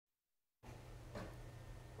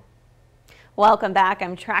Welcome back.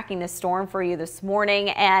 I'm tracking the storm for you this morning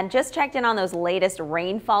and just checked in on those latest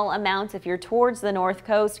rainfall amounts. If you're towards the north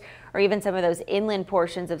coast or even some of those inland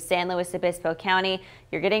portions of San Luis Obispo County,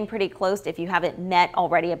 you're getting pretty close if you haven't met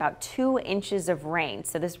already about 2 inches of rain.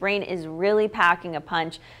 So this rain is really packing a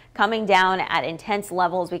punch, coming down at intense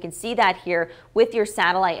levels. We can see that here with your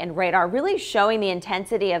satellite and radar, really showing the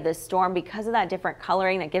intensity of this storm because of that different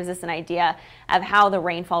coloring that gives us an idea of how the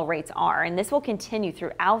rainfall rates are. And this will continue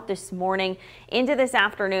throughout this morning into this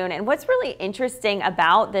afternoon. And what's really interesting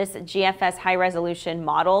about this GFS high resolution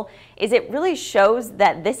model is it really shows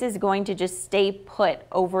that this is going to just stay put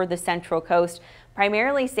over the central coast,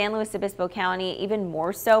 primarily San Luis Obispo County, even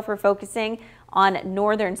more so for focusing on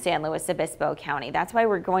northern San Luis Obispo County. That's why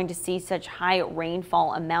we're going to see such high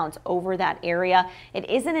rainfall amounts over that area. It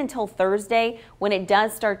isn't until Thursday when it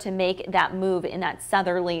does start to make that move in that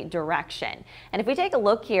southerly direction. And if we take a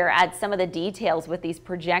look here at some of the details with these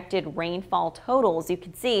projected rainfall totals, you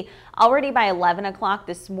can see already by 11 o'clock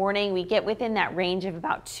this morning, we get within that range of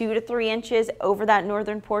about 2 to 3 inches over that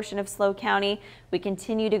northern portion of SLO County. We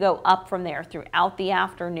continue to go up from there throughout the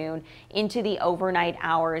afternoon into the overnight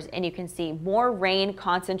hours, and you can see more rain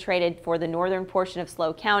concentrated for the northern portion of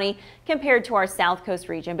SLO County compared to our south coast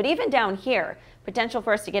region. But even down here, potential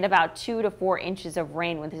for us to get about 2 to 4 inches of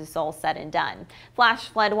rain when this is all said and done. Flash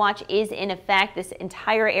flood watch is in effect this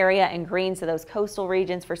entire area in green, so those coastal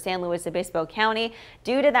regions for San Luis Obispo County,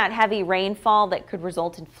 due to that heavy rainfall that could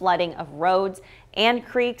result in flooding of roads and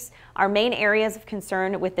creeks. Our main areas of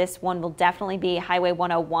concern with this one will definitely be Highway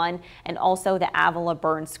 101 and also the Avila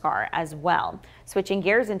burn scar as well. Switching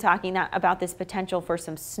gears and talking about this potential for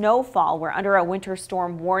some snowfall. We're under a winter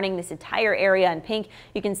storm warning. This entire area in pink,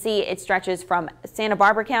 you can see it stretches from Santa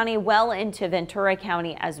Barbara County well into Ventura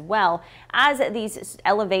County as well, as these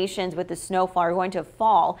elevations with the snowfall are going to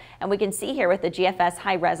fall. And we can see here with the GFS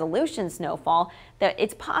high resolution snowfall that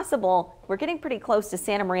it's possible we're getting pretty close to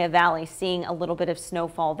Santa Maria Valley, seeing a little bit of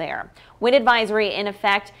snowfall there. Wind advisory in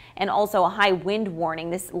effect and also a high wind warning,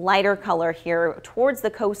 this lighter color here towards the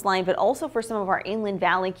coastline, but also for some of our inland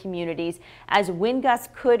valley communities, as wind gusts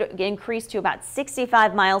could increase to about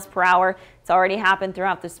 65 miles per hour. It's already happened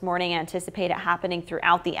throughout this morning. I anticipate it happening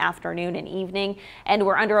throughout the afternoon and evening. And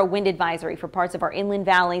we're under a wind advisory for parts of our inland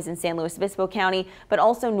valleys in San Luis Obispo County, but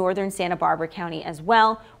also northern Santa Barbara County as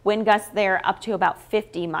well. Wind gusts there up to about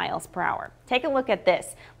 50 miles per hour. Take a look at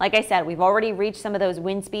this. Like I said, we've already reached some of those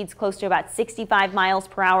wind speeds close to about 65 miles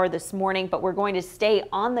per hour this morning, but we're going to stay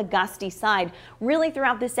on the gusty side really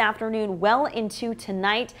throughout this afternoon, well into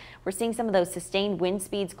tonight. We're seeing some of those sustained wind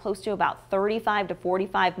speeds close to about 35 to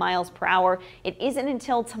 45 miles per hour. It isn't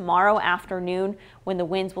until tomorrow afternoon when the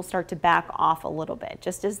winds will start to back off a little bit,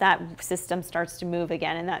 just as that system starts to move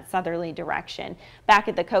again in that southerly direction. Back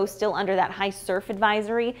at the coast, still under that high surf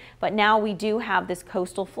advisory, but now we do have this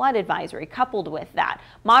coastal flood advisory coupled with that.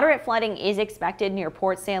 Moderate flooding is expected near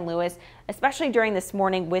Port San Luis, especially during this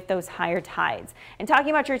morning with those higher tides. And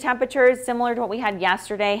talking about your temperatures, similar to what we had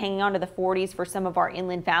yesterday, hanging on to the 40s for some of our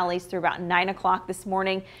inland valleys through about 9 o'clock this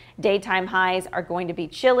morning. Daytime highs are going to be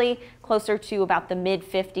chilly, closer to about the mid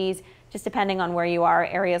 50s. Just depending on where you are,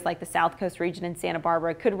 areas like the South Coast region in Santa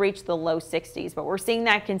Barbara could reach the low 60s, but we're seeing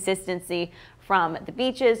that consistency from the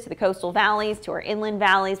beaches to the coastal valleys to our inland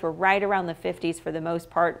valleys. We're right around the 50s for the most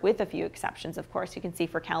part, with a few exceptions, of course. You can see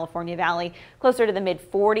for California Valley, closer to the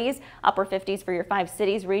mid 40s, upper 50s for your 5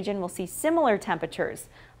 cities region. We'll see similar temperatures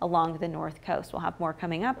along the north coast. We'll have more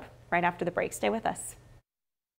coming up right after the break. Stay with us.